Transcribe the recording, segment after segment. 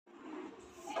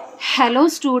Hello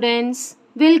students,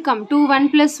 welcome to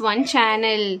 1+1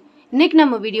 channel. இன்னைக்கு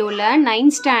நம்ம வீடியோல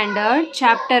 9th standard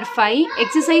chapter 5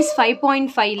 exercise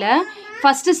 5.5ல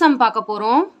first sum பார்க்க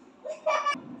போறோம்.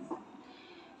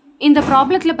 இந்த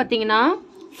ப்ராப்ளத்துல பாத்தீங்கன்னா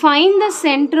find the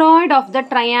centroid of the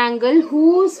triangle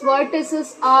whose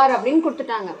vertices are அப்படினு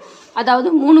கொடுத்துட்டாங்க.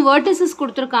 அதாவது மூணு vertices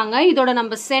கொடுத்திருக்காங்க. இதோட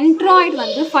நம்ம centroid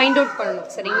வந்து find out பண்ணனும்.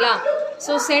 சரிங்களா?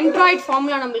 So centroid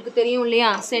formula நமக்கு தெரியும்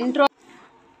இல்லையா? centroid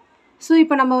So,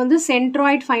 இப்போ நம்ம வந்து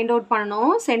centroid find out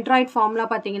பண்ணனும். centroid formula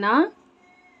பாத்தீங்கன்னா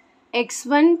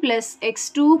x1 plus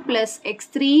x2 plus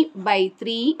x3 by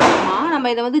 3 நம்ம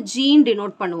இதை வந்து g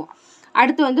denote பண்ணுவோம்.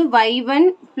 அடுத்து வந்து y1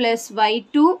 plus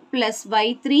y2 plus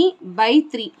y3 by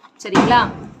 3 சரிங்களா?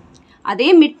 அதே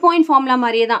midpoint formula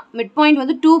மாதிரியே தான். midpoint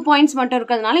வந்து 2 points மட்டும்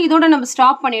இருக்கிறதுனால இதோட நம்ம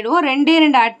ஸ்டாப் பண்ணிடுவோம். ரெண்டே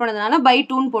ஆட் பண்ணதுனால by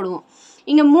 2 ன்னு போடுவோம்.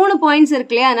 இங்க 3 points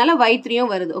இருக்குலையா அதனால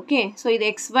y3யும் வருது. ஓகே சோ இது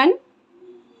x1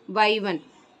 y1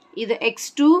 இது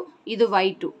x2 இது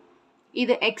y2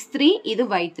 இது x3 இது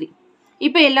y3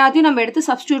 இப்போ எல்லாத்தையும் நம்ம எடுத்து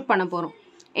சப்ஸ்டிட்யூட் பண்ண போறோம்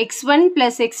x1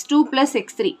 plus x2 plus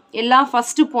x3 எல்லா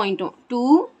ஃபர்ஸ்ட் பாயிண்டும் 2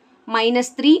 minus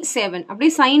 3 7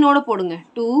 அப்படியே சைனோட போடுங்க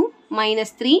 2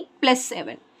 minus 3 plus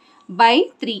 7 by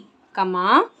 3 comma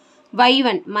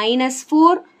y1 minus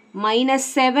 4 minus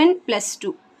 7 plus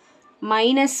 2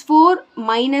 minus 4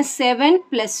 minus 7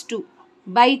 plus 2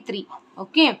 by 3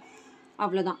 okay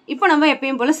அவ்வளவுதான் இப்போ நம்ம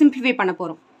எப்பவும் போல சிம்பிளிஃபை பண்ண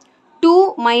போறோம் 2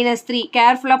 minus 3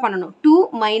 கேர்ஃபுல்லா பண்ணனும் 2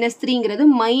 minus 3ங்கிறது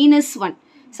minus 1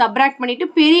 சப்ட்ராக்ட் பண்ணிட்டு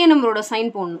பெரிய நம்பரோட சைன்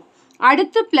போடணும்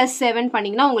அடுத்து plus 7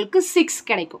 பண்ணீங்கன்னா உங்களுக்கு 6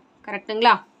 கிடைக்கும்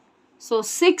கரெக்ட்டுங்களா சோ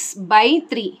 6 by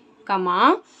 3 கமா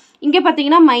இங்க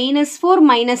பாத்தீங்கன்னா -4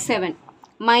 -7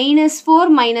 -4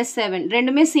 -7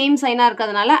 ரெண்டுமே சேம் சைனா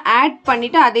இருக்கிறதுனால ஆட்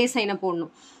பண்ணிட்டு அதே சைனை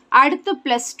போடணும் அடுத்து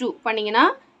 +2 பண்ணீங்கன்னா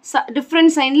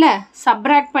டிஃபரண்ட் சைன்ல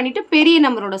சப்ட்ராக்ட் பண்ணிட்டு பெரிய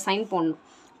நம்பரோட சைன் போடணும்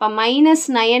அப்ப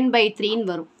 -9/3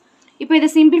 ன்னு வரும் இப்போ இத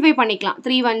சிம்பிளிஃபை பண்ணிக்கலாம்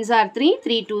 3 1s are 3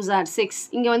 3 2s are 6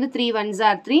 இங்க வந்து 3 1s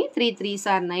are 3 3 3s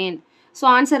are 9 so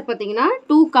answer பாத்தீங்கன்னா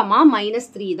 2,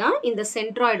 -3 தான் இந்த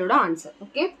சென்ட்ராய்டோட ஆன்சர்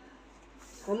ஓகே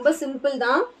ரொம்ப சிம்பிள்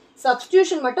தான்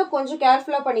சப்ஸ்டிடியூஷன் மட்டும் கொஞ்சம்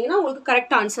கேர்ஃபுல்லா பண்ணீங்கன்னா உங்களுக்கு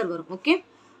கரெக்ட் ஆன்சர் வரும் ஓகே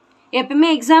எப்பவுமே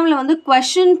எக்ஸாம்ல வந்து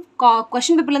क्वेश्चन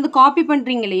பேப்பர்ல இருந்து காப்பி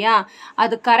பண்றீங்க இல்லையா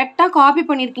அது கரெக்ட்டா காப்பி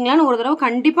பண்ணிருக்கீங்களான்னு ஒரு தடவை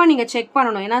கண்டிப்பா நீங்க செக்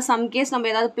பண்ணனும் ஏனா சம் கேஸ் நம்ம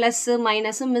ஏதாவது பிளஸ்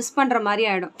மைனஸ் மிஸ் பண்ற மாதிரி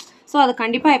ஆயிடும் சோ அது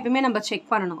கண்டிப்பா எப்பவுமே நம்ம செக்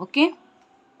பண்ணனும் ஓகே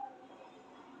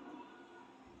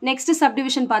நெக்ஸ்ட்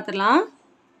சப்டிவிஷன் பாத்துறலாம்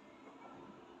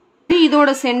இதோட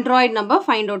சென்ட்ராய்டு நம்ம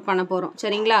ஃபைண்ட் அவுட் பண்ண போறோம்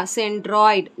சரிங்களா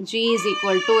சென்ட்ராய்டு g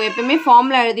 = எப்பவுமே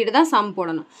ஃபார்முலா எழுதிட்டு தான் சம்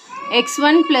போடணும்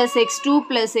x1 + x2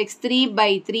 + x3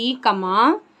 by 3,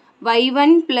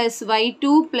 y1 plus y2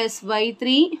 plus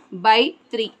y3 by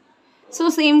 3 so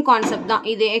same concept தான்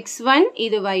இது x1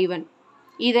 இது y1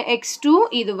 இது x2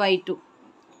 இது y2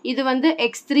 இது வந்து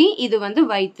x3 இது வந்து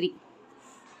y3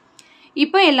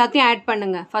 இப்போ எல்லாத்தையும் ஆட்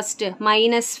பண்ணுங்க first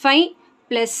 -5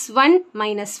 plus 1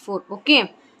 minus 4 okay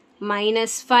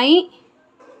 -5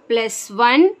 plus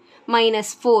 1 minus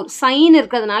 4 sign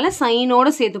இருக்கிறதுனால சைனோட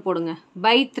சேர்த்து போடுங்க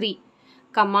by 3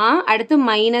 கமா அடுத்து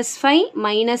 -5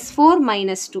 -4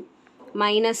 -2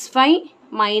 -5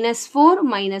 -4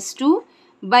 -2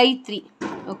 by 3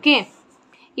 ஓகே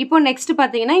இப்போ நெக்ஸ்ட்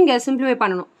பாத்தீங்கன்னா இங்க சிம்பிளிஃபை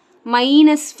பண்ணனும்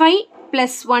 -5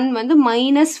 plus 1 வந்து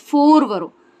 -4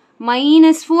 வரும்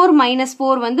 -4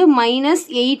 -4 வந்து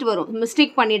 -8 வரும்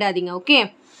மிஸ்டேக் பண்ணிடாதீங்க ஓகே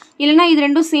இல்லனா இது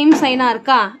ரெண்டும் சேம் சைனா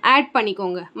இருக்கா ஆட்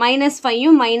பண்ணிக்கோங்க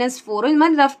 -5யும் -4 இந்த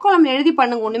மாதிரி ரஃப் காலம்ல எழுதி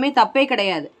பண்ணுங்க ஒண்ணுமே தப்பே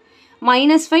கிடையாது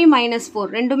 -5 -4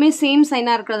 ரெண்டுமே சேம்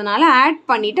சைனா இருக்கிறதுனால ஆட்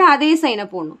பண்ணிட்டு அதே சைனை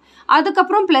போடணும் அதுக்கு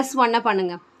அப்புறம் +1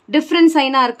 பண்ணுங்க டிஃபரண்ட்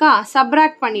சைனா இருக்கா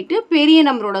சப்ட்ராக்ட் பண்ணிட்டு பெரிய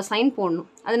நம்பரோட சைன் போடணும்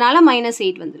அதனால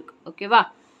 -8 வந்திருக்கு ஓகேவா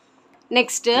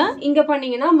நெக்ஸ்ட் இங்க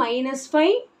பண்ணீங்கன்னா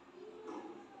 -5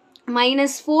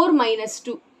 -4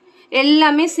 -2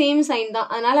 எல்லாமே சேம் சைன் தான்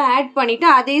அதனால ஆட் பண்ணிட்டு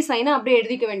அதே சைனை அப்படியே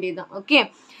எழுதிக்க வேண்டியதுதான் ஓகே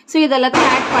சோ இதெல்லாம்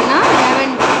ஆட் பண்ணா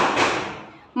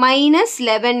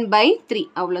 11/3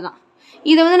 அவ்வளவுதான்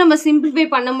இத வந்து நம்ம சிம்பிளிஃபை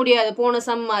பண்ண முடியாது போன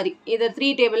சம் மாதிரி இத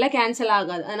 3 டேபிள்ல கேன்சல்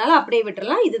ஆகாது அதனால அப்படியே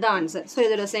விட்டுறலாம் இதுதான் ஆன்சர் சோ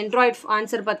இதோட சென்ட்ராய்டு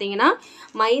ஆன்சர் பாத்தீங்கன்னா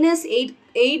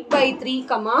 -8/3,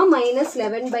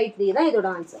 -11/3 தான் இதோட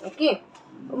ஆன்சர் ஓகே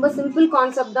ரொம்ப சிம்பிள்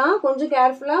கான்செப்ட் தான் கொஞ்சம்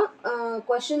கேர்ஃபுல்லா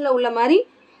क्वेश्चनல உள்ள மாதிரி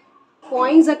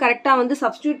பாயிண்ட்ஸை கரெக்ட்டா வந்து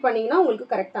சப்ஸ்டிட்யூட் பண்ணீங்கன்னா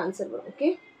உங்களுக்கு கரெக்ட் ஆன்சர் வரும் ஓகே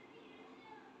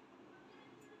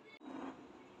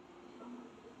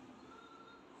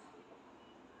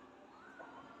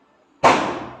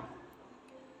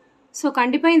சோ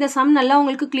கண்டிப்பா இந்த சம் நல்லா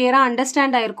உங்களுக்கு கிளியரா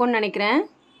அண்டர்ஸ்டாண்ட் ஆயிருக்கும்னு நினைக்கிறேன்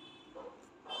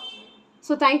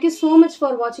So thank you so much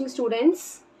for watching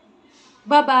students.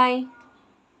 Bye bye.